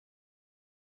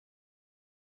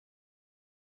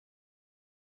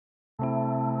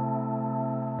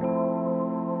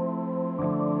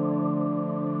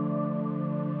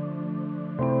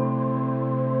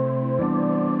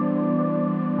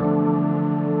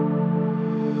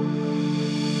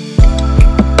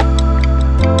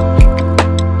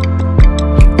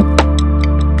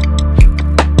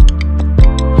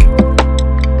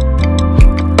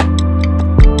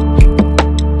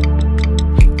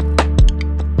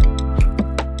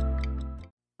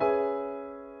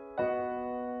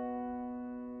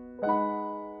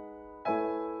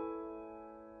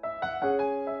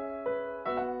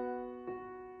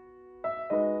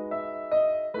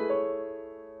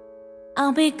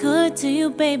I'll be good to you,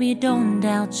 baby, don't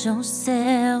doubt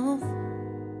yourself.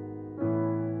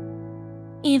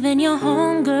 Even your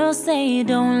homegirls say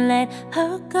don't let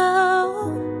her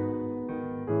go.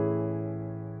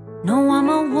 No, I'm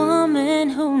a woman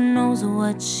who knows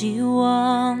what she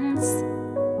wants,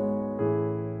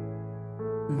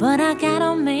 but I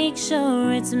gotta make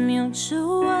sure it's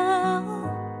mutual.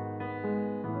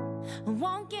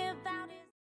 Won't give out his...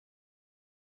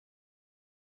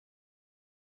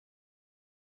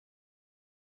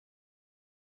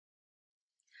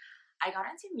 I got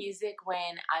into music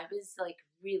when I was like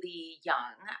really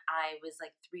young. I was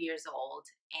like 3 years old,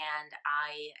 and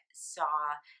I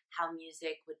saw how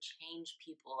music would change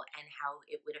people and how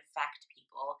it would affect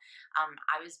people.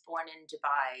 I was born in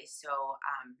Dubai, so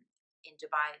in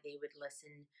Dubai they would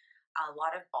listen. A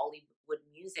lot of Bollywood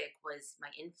music was my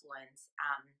influence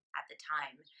at the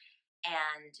time.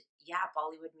 And yeah,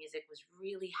 Bollywood music was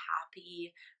really happy,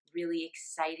 really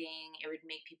exciting. It would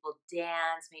make people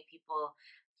dance, make people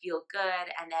feel good.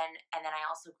 And then I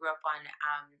also grew up on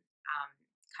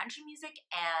country music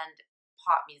and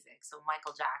pop music. So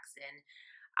Michael Jackson,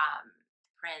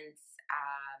 Prince,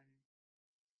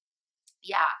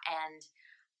 yeah, and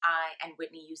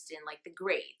Whitney Houston, like the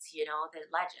greats, you know, the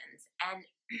legends. And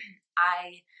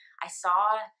I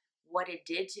saw what it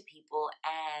did to people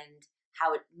and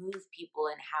how it moved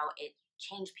people and how it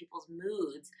changed people's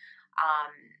moods,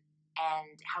 um,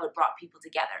 and how it brought people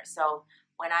together. So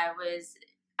when I was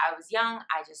young,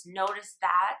 I just noticed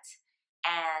that,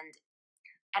 and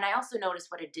I also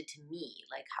noticed what it did to me,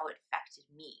 like how it affected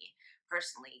me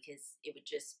personally, because it would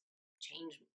just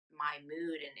change my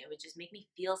mood and it would just make me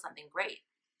feel something great.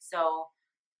 So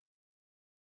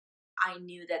I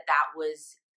knew that that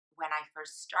was when I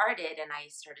first started, and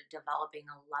I started developing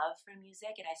a love for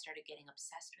music and I started getting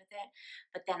obsessed with it.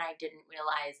 But then I didn't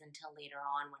realize until later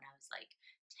on, when I was like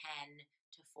 10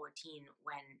 to 14,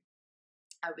 when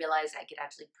I realized I could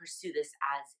actually pursue this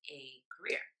as a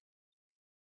career.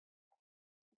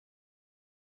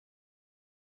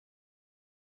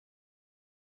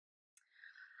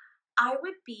 I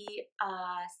would be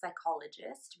a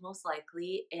psychologist, most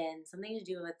likely, in something to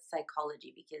do with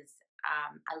psychology, because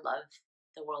I love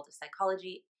the world of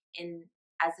psychology. In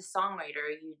As a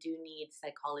songwriter, you do need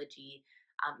psychology.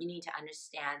 You need to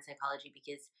understand psychology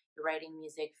because you're writing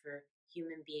music for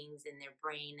human beings in their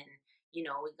brain, and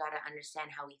we got to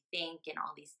understand how we think and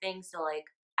all these things. So, like,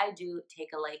 I do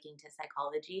take a liking to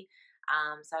psychology.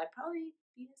 So I'd probably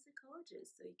be a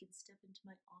psychologist, so you can step into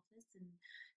my office and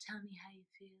tell me how you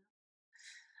feel.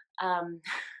 Um,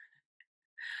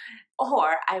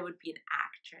 or I would be an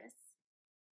actress,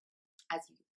 as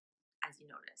you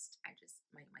noticed. I just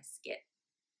my skit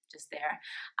just there.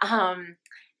 Um,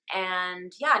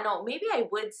 and yeah, no, maybe I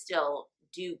would still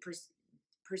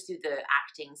pursue the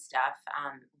acting stuff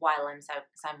while I'm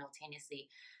simultaneously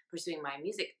pursuing my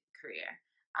music career.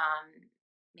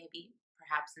 Maybe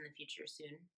perhaps in the future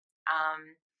soon.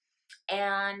 Um,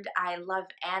 and I love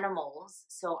animals,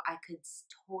 so I could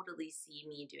totally see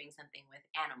me doing something with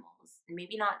animals.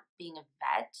 Maybe not being a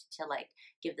vet to like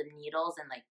give them needles and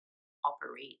like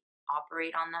operate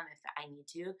on them if I need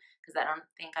to, because I don't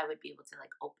think I would be able to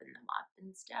like open them up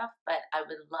and stuff. But I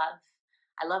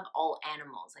love all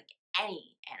animals, like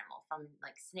any animal, from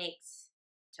like snakes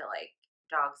to like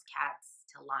dogs, cats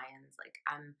to lions. Like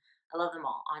I love them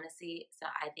all, honestly. So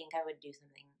I think I would do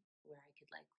something where I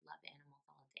could like love animals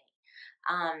all day.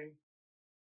 Um,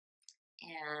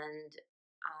 and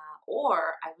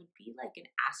or I would be like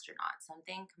an astronaut,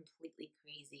 something completely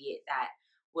crazy that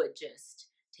would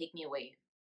just take me away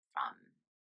from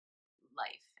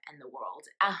life and the world.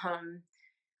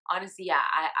 Honestly, yeah,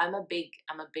 I'm a big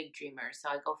dreamer, so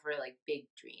I go for like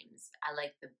big dreams. I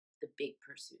like the big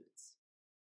pursuits,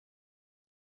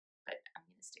 but I'm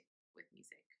gonna stick with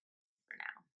music for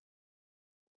now.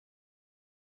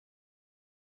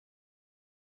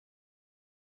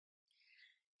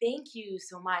 Thank you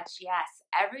so much. Yes,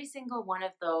 every single one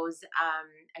of those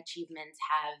achievements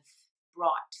have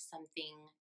brought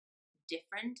something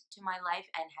different to my life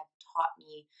and have taught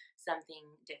me something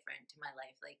different to my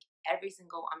life. Like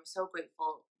I'm so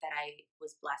grateful that I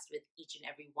was blessed with each and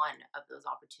every one of those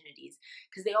opportunities,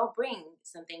 because they all bring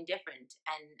something different.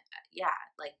 And yeah,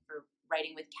 like for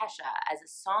writing with Kesha as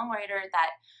a songwriter,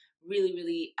 that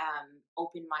really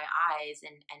opened my eyes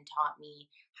and taught me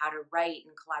how to write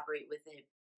and collaborate with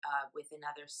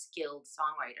another skilled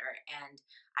songwriter. And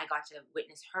I got to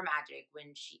witness her magic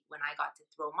when I got to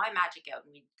throw my magic out,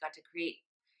 and we got to create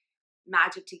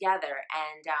magic together.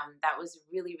 And that was a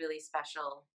really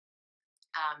special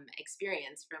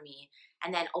experience for me.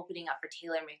 And then opening up for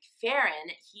Taylor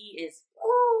McFerrin, he is,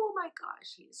 oh my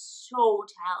gosh, he's so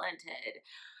talented.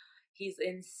 He's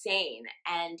insane.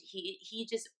 And he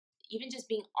just, even just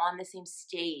being on the same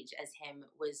stage as him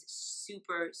was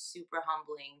super, super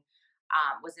humbling.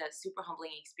 Was a super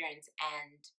humbling experience.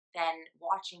 And then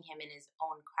watching him in his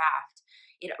own craft,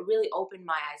 it really opened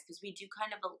my eyes, because we do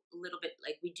kind of a little bit,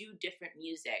 like, we do different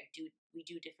music, we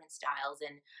do different styles.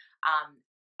 And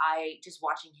I just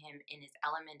watching him in his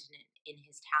element and in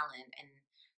his talent and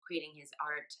creating his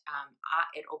art,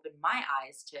 it opened my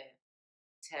eyes to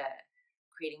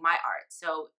creating my art.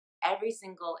 So every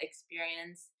single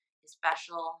experience is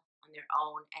special on their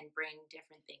own and bring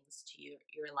different things to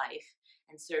your life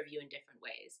and serve you in different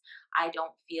ways. I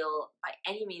don't feel by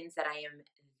any means that I am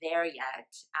there yet.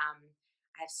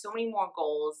 I have so many more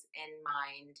goals in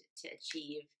mind to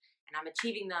achieve, and I'm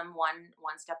achieving them one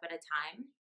step at a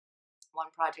time, one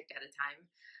project at a time.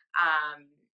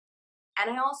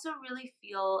 And I also really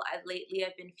feel, lately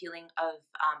I've been feeling of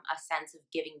a sense of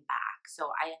giving back. So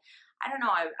I don't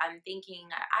know. I'm thinking,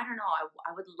 I don't know.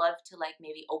 I would love to, like,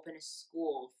 maybe open a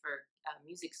school for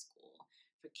music school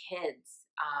for kids,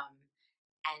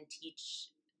 and teach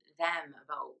them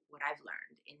about what I've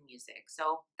learned in music.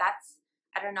 So that's,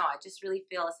 I don't know. I just really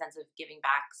feel a sense of giving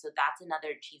back. So that's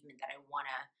another achievement that I want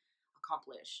to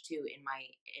accomplish too in my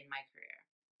career.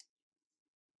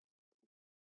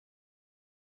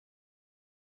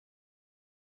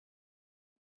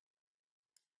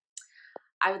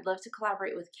 I would love to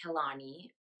collaborate with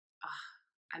Kehlani.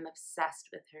 I'm obsessed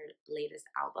with her latest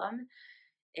album.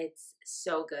 It's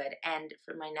so good. And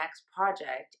for my next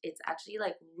project, it's actually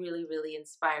like really, really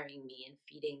inspiring me and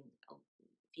feeding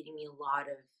me a lot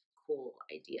of cool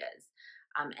ideas,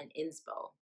 and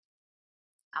inspo,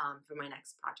 for my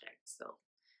next project. So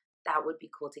that would be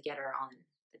cool to get her on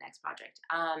the next project.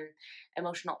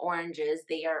 Emotional Oranges,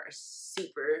 they are a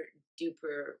super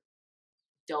duper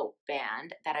dope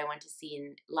band that I went to see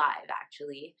in live,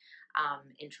 actually,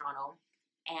 in Toronto.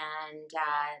 And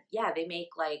yeah, they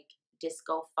make like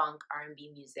disco funk R&B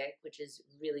music, which is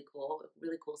really cool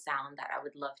sound that I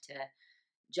would love to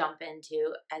jump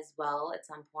into as well at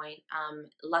some point.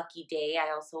 Lucky Day,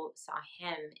 I also saw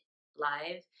him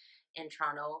live in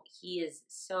Toronto. He is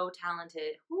so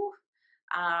talented. Whew.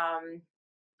 Um,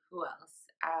 who else?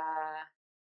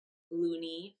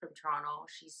 Looney from Toronto.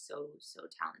 She's so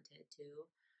talented too.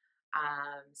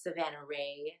 Savannah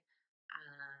Ray,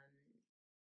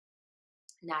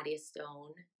 Nadia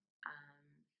Stone.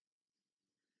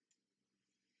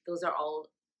 Those are all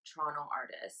Toronto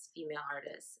artists, female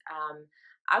artists.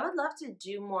 I would love to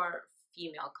do more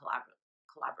female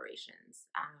collaborations.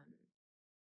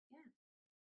 Yeah.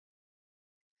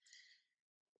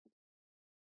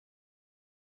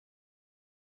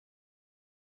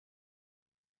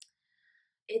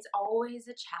 It's always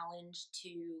a challenge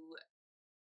to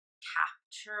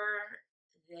capture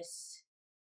this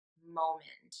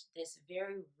moment, this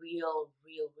very real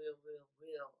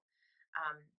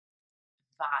um,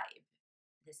 vibe,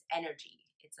 this energy.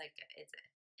 It's like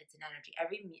it's an energy.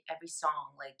 Every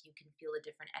song, like, you can feel a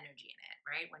different energy in it,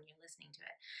 right? When you're listening to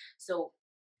it. So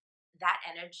that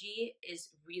energy is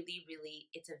really,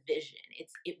 it's a vision.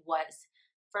 It was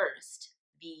first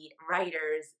the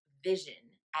writer's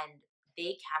vision, and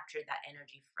they captured that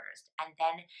energy first, and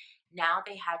then now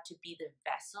they had to be the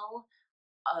vessel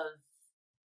of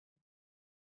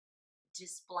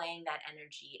displaying that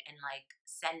energy and like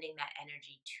sending that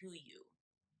energy to you,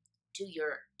 to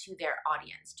their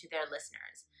audience, to their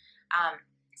listeners.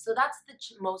 So that's the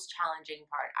most challenging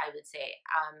part, I would say.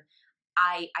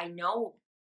 I know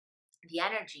the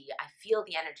energy. I feel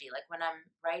the energy. Like when I'm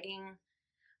writing,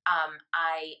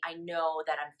 I know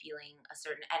that I'm feeling a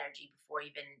certain energy before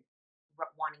even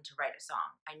wanting to write a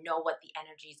song. I know what the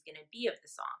energy is going to be of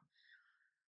the song.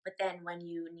 But then when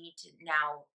you need to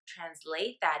now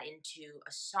translate that into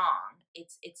a song,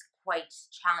 it's quite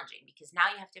challenging, because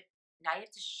now you have to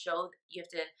show, you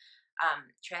have to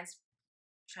trans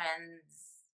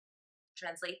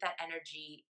translate that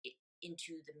energy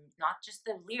into the, not just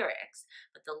the lyrics,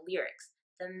 but the lyrics,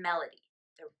 the melody,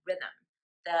 the rhythm,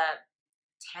 the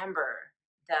timbre,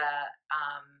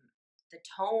 the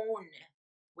tone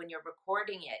when you're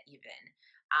recording it, even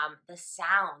the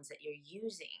sounds that you're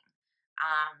using,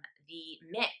 the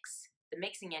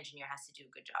mixing engineer has to do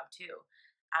a good job too.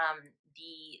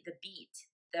 The beat,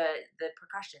 the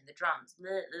percussion, the drums,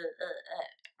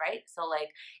 right? So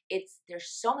like there's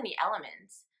so many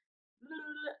elements,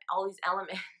 all these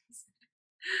elements,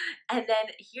 and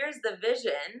then here's the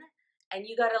vision, and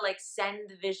you gotta like send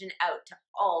the vision out to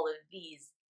all of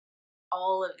these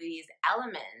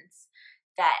elements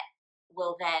that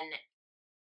will then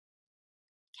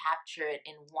capture it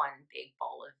in one big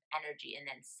ball of energy and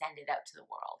then send it out to the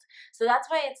world. So that's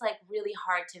why it's like really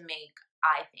hard to make,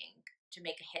 I think, to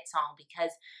make a hit song,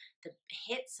 because the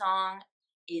hit song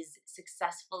is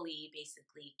successfully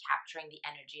basically capturing the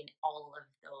energy in all of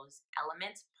those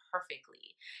elements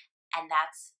perfectly. And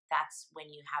that's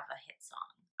when you have a hit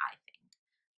song, I think.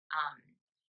 Um,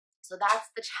 so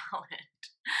that's the challenge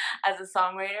as a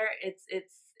songwriter. It's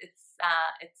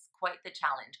quite the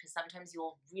challenge, because sometimes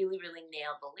you'll really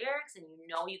nail the lyrics and you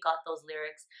know you got those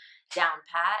lyrics down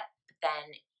pat, but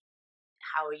then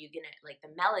how are you gonna, like, the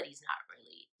melody's not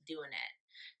really doing it.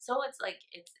 So it's like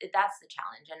that's the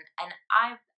challenge. And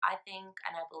I think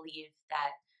and I believe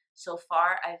that so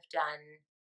far I've done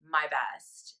my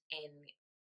best in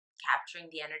capturing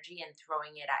the energy and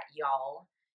throwing it at y'all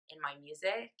in my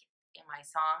music, in my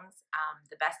songs,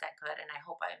 the best I could, and I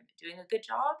hope I'm doing a good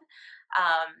job.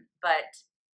 But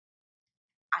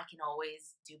I can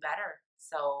always do better.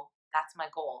 So that's my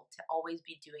goal, to always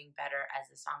be doing better as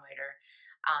a songwriter,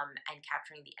 and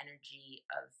capturing the energy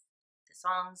of the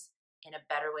songs in a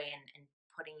better way, and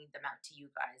putting them out to you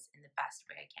guys in the best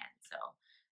way I can. So,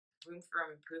 room for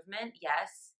improvement,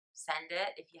 yes. Send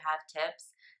it. If you have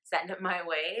tips, send it my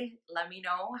way. Let me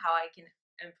know how I can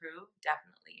improve,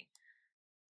 definitely.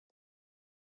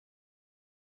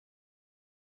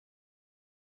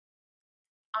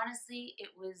 Honestly,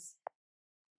 it was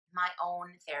my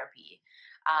own therapy.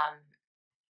 Um,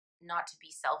 Not to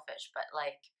be selfish, but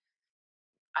like,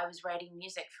 I was writing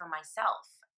music for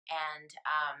myself, and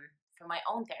for my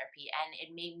own therapy, and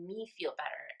it made me feel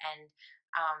better. And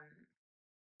um,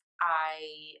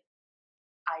 I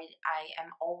I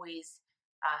am always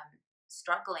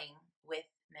struggling with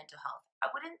mental health. I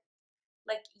wouldn't,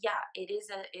 like, yeah, it is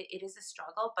a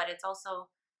struggle, but it's also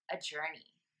a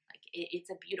journey. Like, it's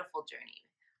a beautiful journey,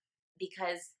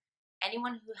 because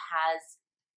anyone who has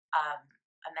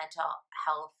a mental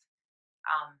health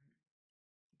um,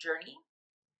 journey,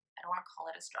 I don't want to call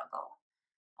it a struggle,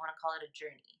 I want to call it a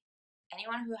journey.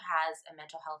 Anyone who has a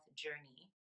mental health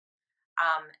journey,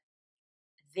 um,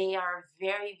 they are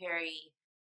very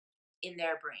in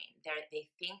their brain. They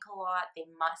think a lot. They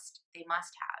must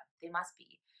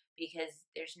be, because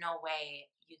there's no way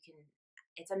you can.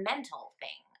 It's a mental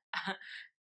thing,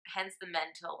 hence the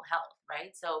mental health,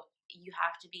 right? So you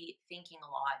have to be thinking a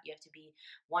lot. You have to be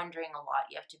wondering a lot.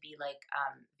 You have to be like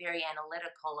very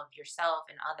analytical of yourself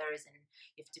and others, and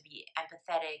you have to be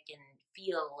empathetic and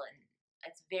feel. And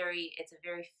it's a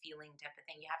very feeling type of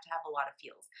thing. You have to have a lot of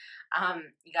feels.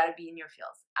 You got to be in your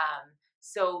feels.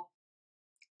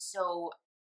 So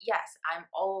yes, I'm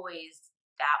always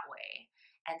that way.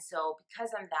 And so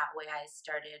because I'm that way, I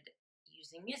started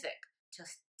using music to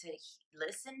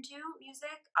listen to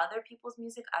music, other people's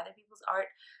music, other people's art,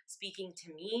 speaking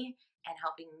to me and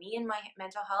helping me in my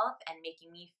mental health and making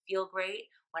me feel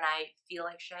great when I feel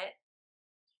like shit.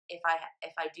 If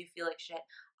I do feel like shit,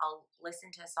 I'll listen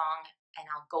to a song and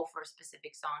I'll go for a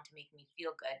specific song to make me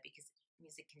feel good, because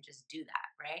music can just do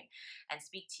that, right? And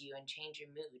speak to you and change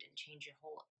your mood and change your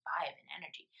whole vibe and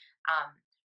energy. Um,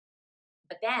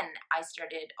 but then I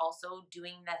started also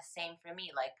doing the same for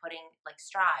me, like putting like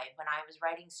Strive. When I was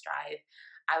writing Strive,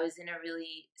 I was in a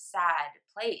really sad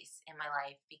place in my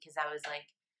life, because I was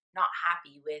like not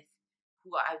happy with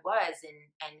who I was,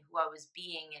 and who I was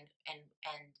being, and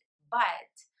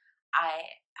but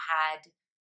I had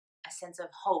a sense of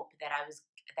hope that I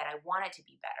wanted to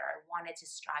be better. I wanted to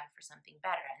strive for something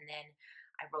better. And then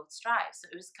I wrote Strive. So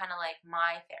it was kind of like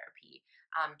my therapy.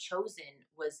 Chosen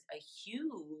was a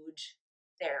huge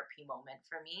therapy moment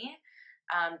for me,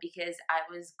 because I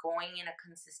was going in a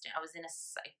consistent, I was in a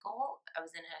cycle. I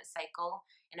was in a cycle,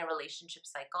 in a relationship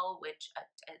cycle, which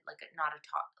like not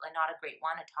a great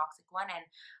one, a toxic one. And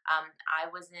I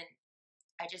wasn't,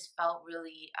 I just felt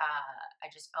really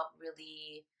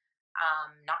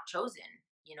not chosen,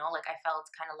 like I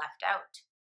felt kind of left out.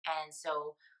 And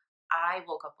so I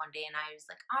woke up one day and I was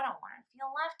like, I don't want to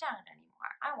feel left out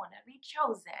anymore. I want to be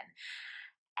chosen.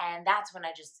 And that's when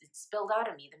it spilled out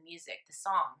of me, the music, the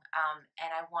song.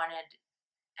 And I want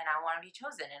to be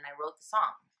chosen. And I wrote the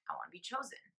song, I want to be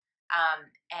chosen.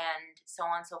 And so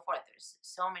on and so forth. There's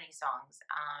so many songs.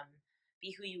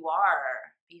 Be Who You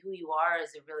Are. Be Who You Are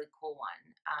is a really cool one,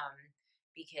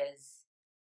 because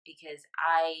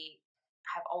I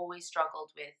have always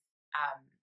struggled with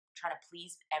trying to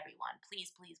please everyone,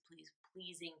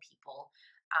 pleasing people,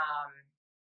 um,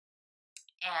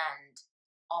 and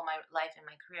all my life and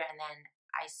my career. And then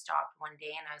I stopped one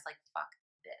day and I was like, fuck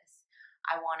this.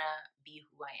 I want to be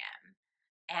who I am.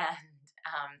 And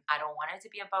I don't want it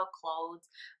to be about clothes,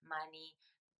 money,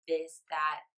 this,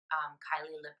 that.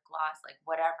 Kylie lip gloss, like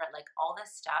whatever, like all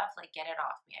this stuff, like get it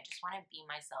off me. I just want to be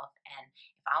myself. And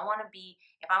if I want to be,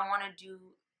 if I want to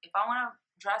do, if I want to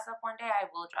dress up one day,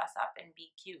 I will dress up and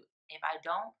be cute. If I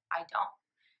don't, I don't.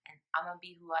 And I'm going to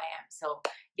be who I am. So,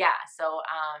 yeah. So,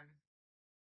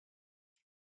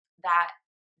 that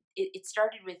it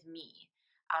started with me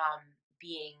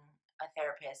being a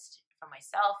therapist for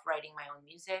myself, writing my own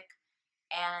music,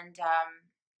 and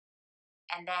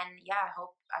then yeah, I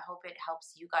hope it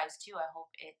helps you guys too. I hope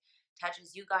it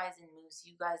touches you guys and moves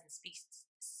you guys and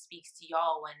speaks to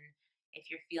y'all when if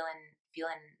you're feeling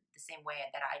the same way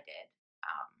that I did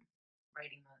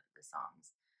writing the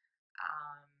songs.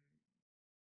 Um,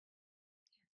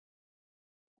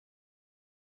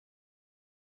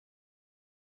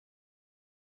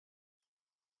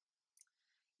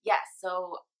 Yes,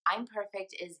 so I'm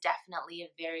Perfect is definitely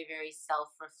a very, very self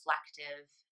reflective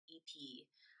EP.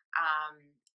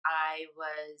 I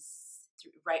was,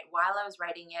 right, while I was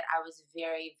writing it, I was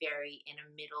very, very in a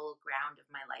middle ground of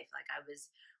my life. Like, I was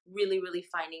really, really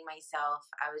finding myself.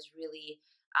 I was really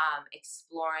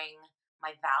exploring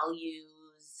my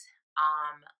values,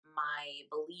 my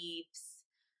beliefs,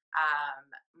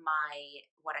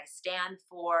 what I stand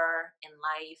for in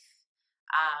life.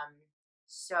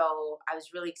 So I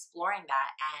was really exploring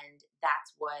that, and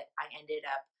that's what I ended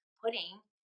up putting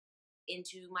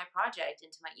into my project,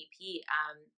 into my EP,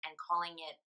 and calling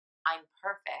it "I'm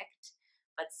Perfect,"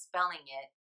 but spelling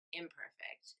it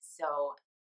imperfect. So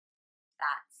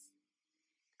that's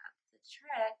that's the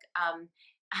trick.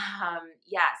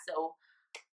 Yeah. So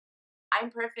I'm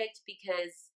perfect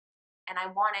because, and I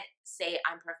want to say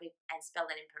I'm perfect and spell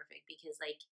it imperfect because,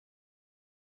 like,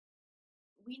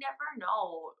 we never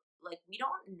know, like we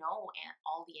don't know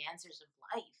all the answers of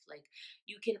life. Like,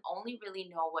 you can only really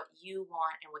know what you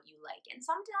want and what you like, and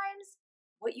sometimes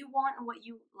what you want and what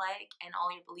you like and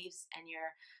all your beliefs and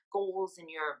your goals and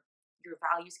your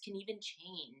values can even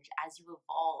change as you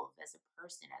evolve as a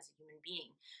person, as a human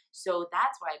being. So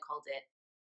that's why I called it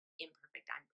imperfect.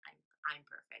 I'm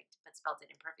perfect but spelled it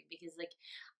imperfect because, like,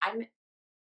 I'm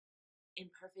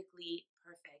imperfectly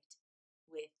perfect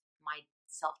with my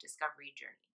self-discovery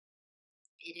journey.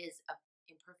 It is a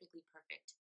imperfectly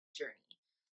perfect journey,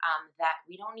 that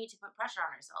we don't need to put pressure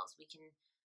on ourselves. We can,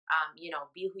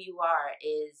 be who you are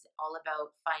is all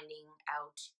about finding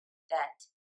out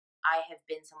that I have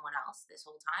been someone else this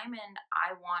whole time and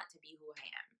I want to be who I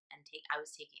am, and I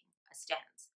was taking a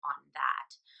stance on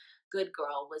that. Good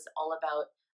Girl was all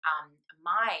about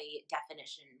my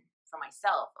definition for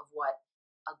myself of what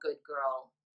a good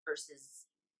girl versus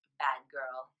bad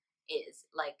girl is,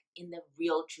 like in the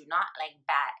real true, not like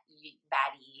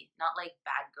baddie, not like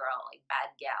bad girl, like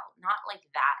bad gal, not like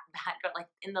that bad girl, like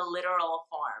in the literal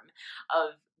form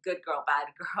of good girl,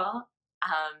 bad girl.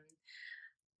 Um,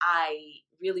 I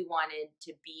really wanted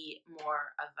to be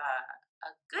more of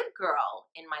a good girl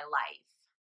in my life.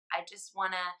 I just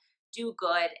want to do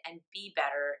good and be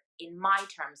better in my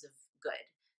terms of good.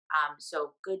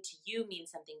 So good to you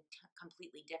means something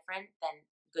completely different than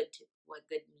good to what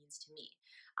good means to me.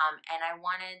 And I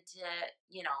wanted to,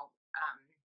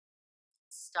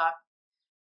 stop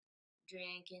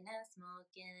drinking and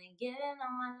smoking and giving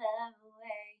all my love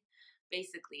away.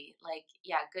 Basically, like,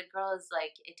 yeah, Good Girl is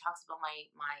like, it talks about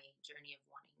my journey of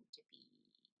wanting to be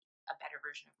a better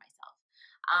version of myself.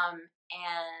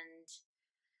 And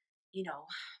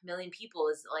Million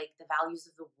People is like the values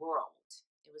of the world.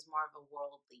 It was more of a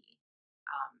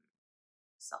um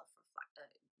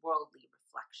worldly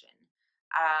reflection.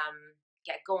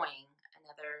 Get Going,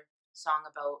 another song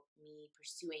about me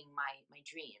pursuing my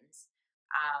dreams.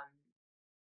 Um,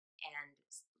 and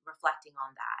reflecting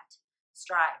on that.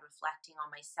 Strive, reflecting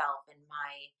on myself and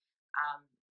my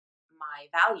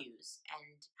values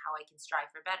and how I can strive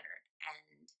for better.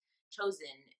 And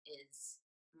Chosen is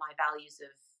my values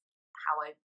of how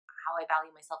I value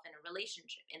myself in a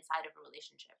relationship, inside of a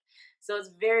relationship. So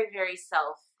it's very, very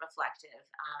self-reflective,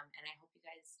 and I hope you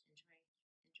guys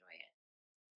enjoy it.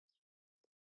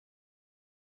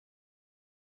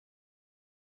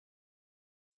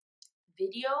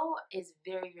 Video is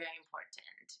very, very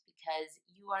important because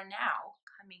you are now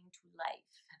coming to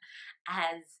life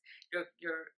as your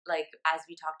like, as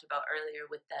we talked about earlier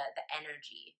with the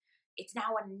energy. It's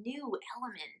now a new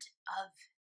element of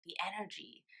the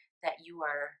energy that you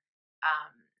are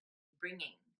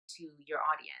bringing to your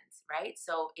audience, right?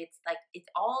 So it's like it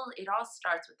all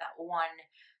starts with that one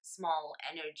small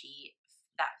energy,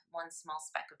 that one small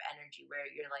speck of energy where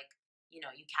you're like, you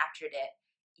captured it.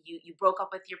 You broke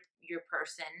up with your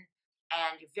person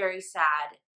and you're very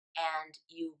sad, and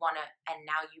you want to, and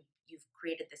now you've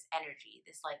created this energy,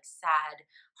 this like sad,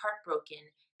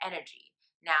 heartbroken energy.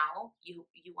 Now you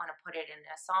want to put it in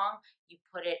a song, you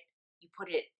put it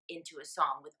into a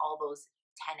song with all those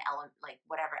 10 like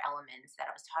whatever elements that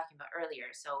I was talking about earlier.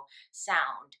 So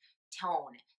sound,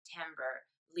 tone, timbre,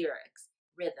 lyrics,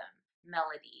 rhythm,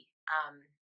 melody,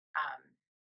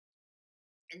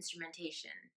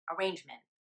 instrumentation, arrangement,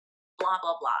 blah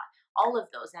blah blah. All of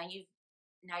those. Now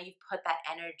you've put that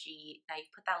energy, now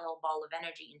you've put that little ball of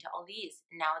energy into all these.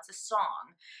 Now it's a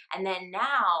song. And then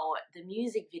now the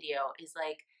music video is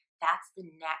like, that's the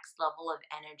next level of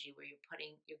energy where you're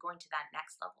going to that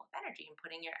next level of energy and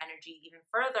putting your energy even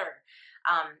further.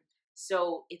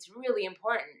 So it's really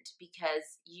important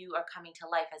because you are coming to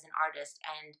life as an artist,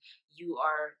 and you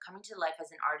are coming to life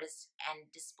as an artist and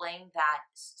displaying that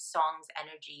song's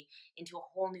energy into a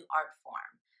whole new art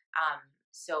form.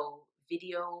 So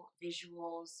video,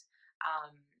 visuals,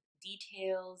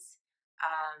 details,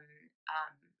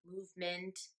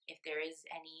 movement, if there is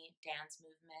any dance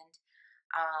movement,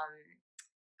 um,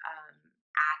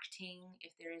 acting,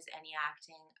 if there is any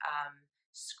acting,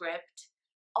 script.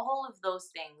 All of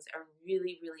those things are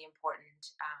really, really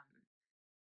important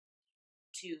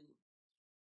to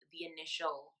the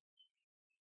initial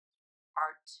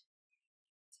art,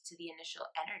 to the initial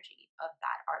energy of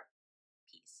that art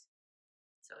piece.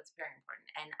 So it's very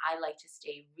important. And I like to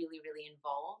stay really, really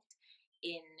involved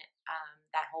in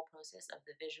that whole process of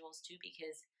the visuals too,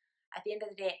 because at the end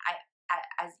of the day,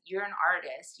 as you're an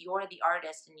artist, you're the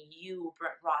artist, and you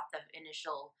brought the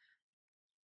initial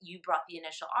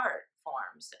art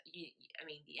forms. The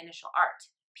initial art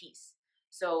piece.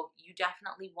 So you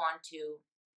definitely want to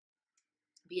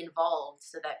be involved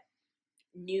so that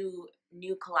new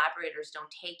collaborators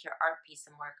don't take your art piece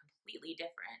somewhere completely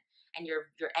different, and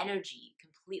your energy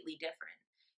completely different.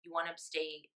 You want to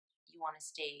stay. You want to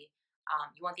stay.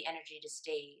 You want the energy to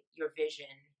stay. Your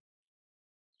vision.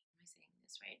 Am I saying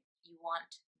this right? You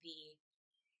want the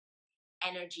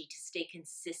energy to stay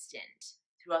consistent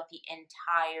throughout the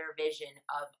entire vision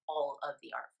of all of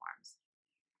the art forms.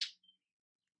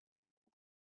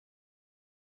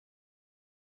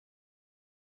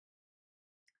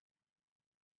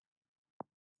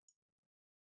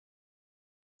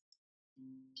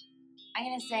 I'm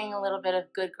going to sing a little bit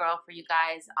of Good Girl for you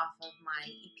guys off of my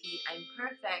EP, I'm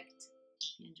Perfect.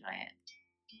 Hope you enjoy it.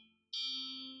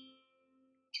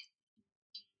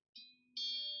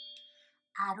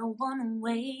 I don't want to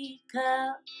wake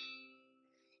up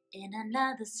in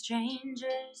another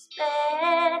stranger's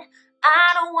bed.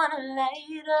 I don't want to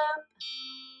light up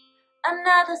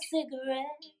another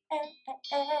cigarette.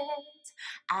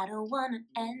 I don't want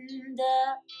to end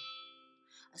up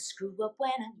a screw up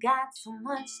when I got so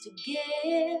much to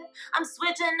give. I'm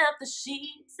switching up the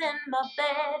sheets in my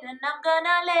bed, and I'm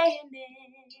gonna lay in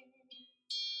it.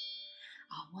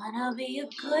 I wanna be a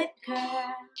good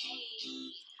girl.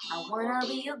 I wanna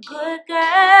be a good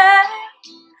girl.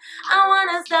 I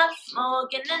wanna stop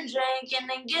smoking and drinking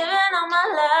and giving all my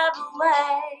love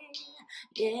away.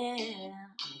 Yeah,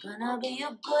 I'm gonna be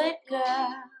a good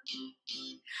girl.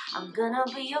 I'm gonna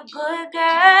be a good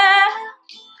girl.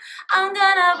 I'm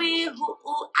gonna be who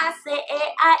I say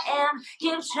I am.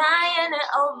 Keep trying it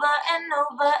over and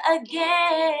over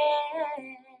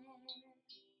again.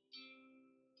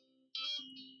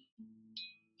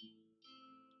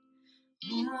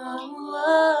 No,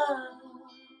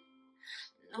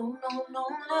 no, no,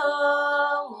 no.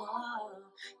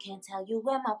 Can't tell you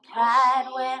where my pride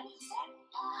went,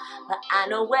 but I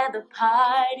know where the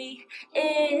party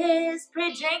is.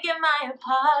 Pre-drink in my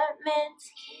apartment,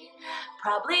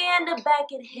 probably end up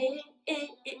back at his.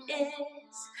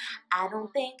 I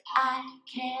don't think I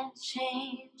can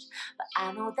change, but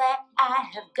I know that I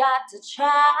have got to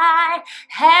try.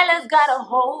 Hell has got a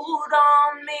hold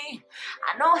on me.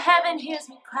 I know heaven hears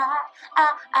me cry. I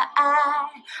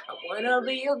wanna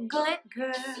be a good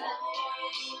girl.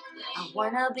 I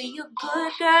wanna be a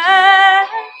good girl.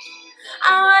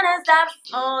 I wanna stop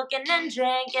smoking and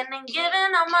drinking and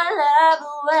giving all my love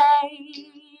away.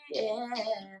 Yeah,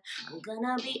 I'm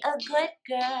gonna be a good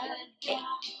girl. Yeah.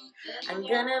 I'm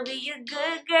gonna be a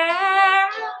good girl.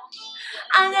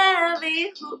 I'm gonna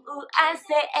be who I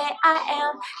say I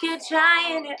am. Keep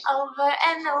trying it over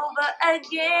and over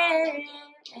again.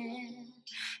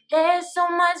 There's so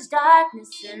much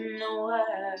darkness in the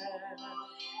world,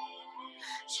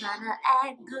 trying to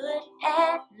act good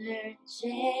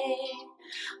energy,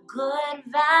 good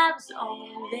vibes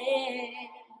only.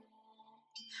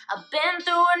 I've been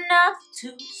through enough to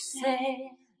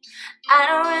say I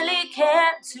don't really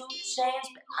care to change,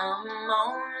 but I'm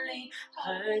only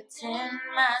hurting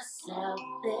myself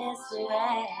this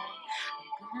way.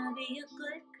 I'm gonna be a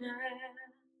good girl.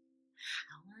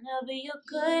 I wanna be a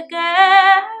good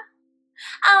girl.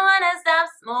 I wanna stop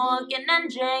smoking and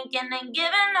drinking and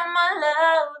giving all my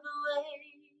love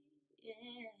away.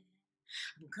 Yeah.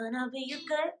 I'm gonna be a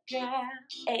good girl.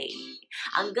 Hey,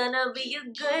 I'm gonna be a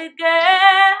good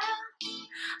girl.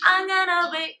 I'm gonna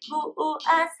be who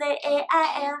I say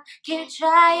I am. Keep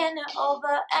trying it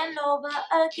over and over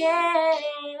again.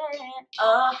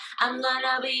 Oh, I'm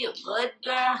gonna be a good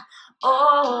girl.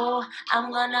 Oh,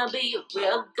 I'm gonna be a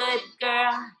real good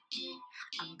girl.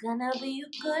 I'm gonna be a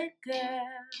good girl.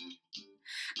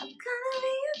 I'm gonna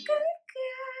be a good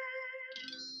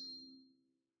girl.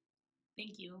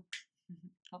 Thank you.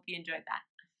 Hope you enjoyed that.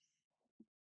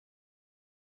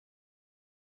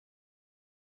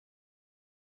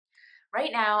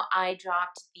 Right now, I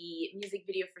dropped the music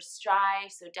video for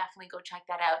Strive, so definitely go check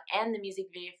that out. And the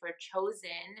music video for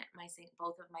Chosen,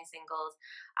 both of my singles.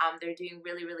 They're doing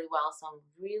really, really well, so I'm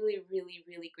really, really,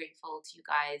 really grateful to you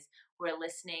guys who are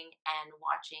listening and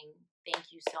watching.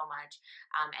 Thank you so much.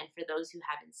 And for those who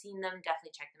haven't seen them,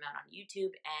 definitely check them out on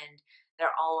YouTube. And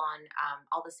they're all on,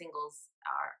 all the singles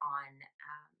are on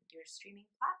your streaming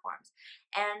platforms.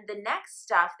 And the next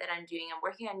stuff that I'm doing, I'm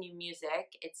working on new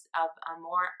music. It's of a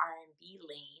more R&B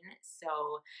lane,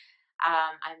 so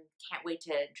I can't wait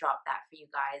to drop that for you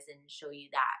guys and show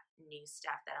you that new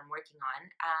stuff that I'm working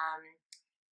on.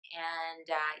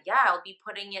 Yeah, I'll be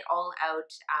putting it all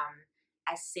out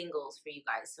as singles for you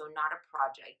guys, so not a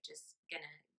project. Just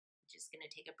gonna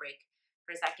take a break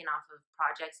for a second off of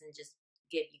projects and just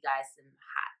give you guys some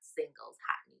hot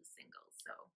new singles.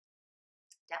 So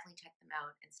definitely check them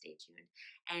out and stay tuned.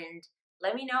 And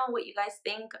let me know what you guys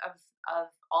think of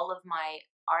all of my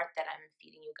art that I'm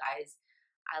feeding you guys.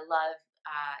 I love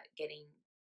getting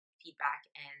feedback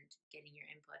and getting your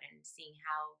input and seeing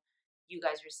how you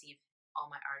guys receive all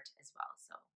my art as well.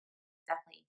 So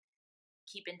definitely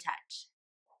keep in touch.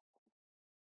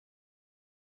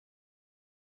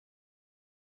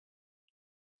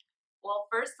 Well,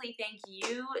 firstly, thank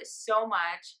you so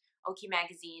much, Occhi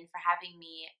Magazine, for having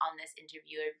me on this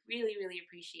interview. I really, really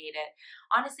appreciate it.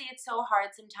 Honestly, it's so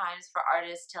hard sometimes for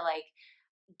artists to like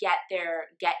get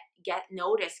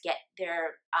noticed, get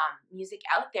their music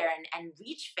out there and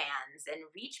reach fans and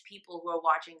reach people who are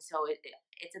watching. So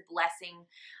it's a blessing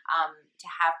to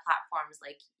have platforms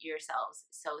like yourselves.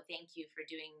 So thank you for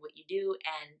doing what you do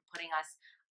and putting us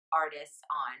artists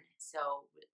on. So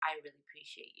I really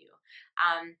appreciate you.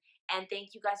 And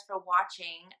thank you guys for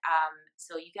watching.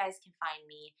 So you guys can find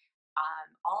me.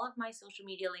 All of my social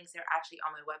media links are actually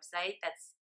on my website.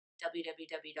 That's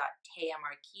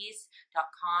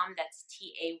www.tayamarquis.com. That's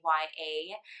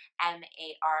TayaMarquis.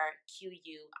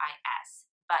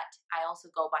 But I also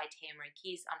go by Taya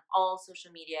Marquis on all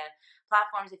social media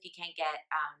platforms. If you can't get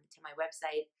to my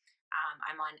website,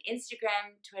 I'm on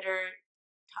Instagram, Twitter,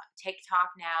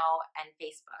 TikTok now, and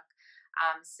Facebook.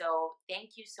 So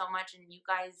thank you so much, and you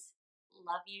guys,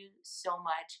 love you so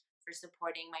much for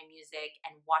supporting my music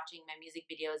and watching my music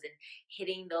videos and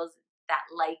hitting that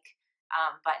like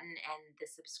button and the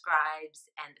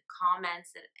subscribes and the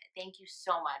comments. Thank you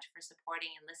so much for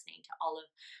supporting and listening to all of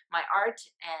my art,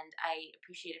 and I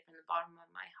appreciate it from the bottom of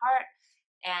my heart.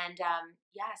 And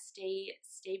yeah, stay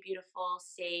beautiful,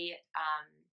 stay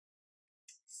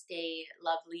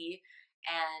lovely,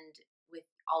 and with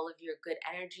all of your good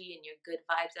energy and your good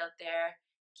vibes out there.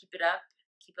 Keep it up.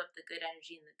 Keep up the good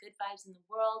energy and the good vibes in the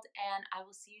world. And I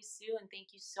will see you soon.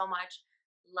 Thank you so much.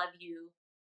 Love you.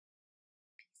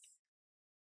 Peace.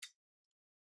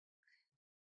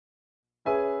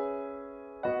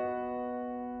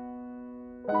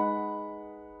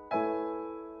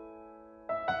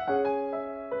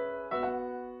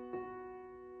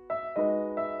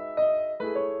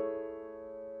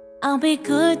 I'll be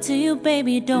good to you,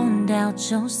 baby, don't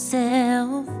doubt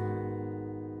yourself.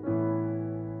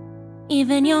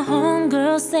 Even your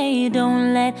homegirls say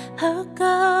don't let her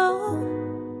go.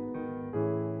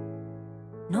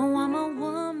 No, I'm a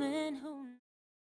woman.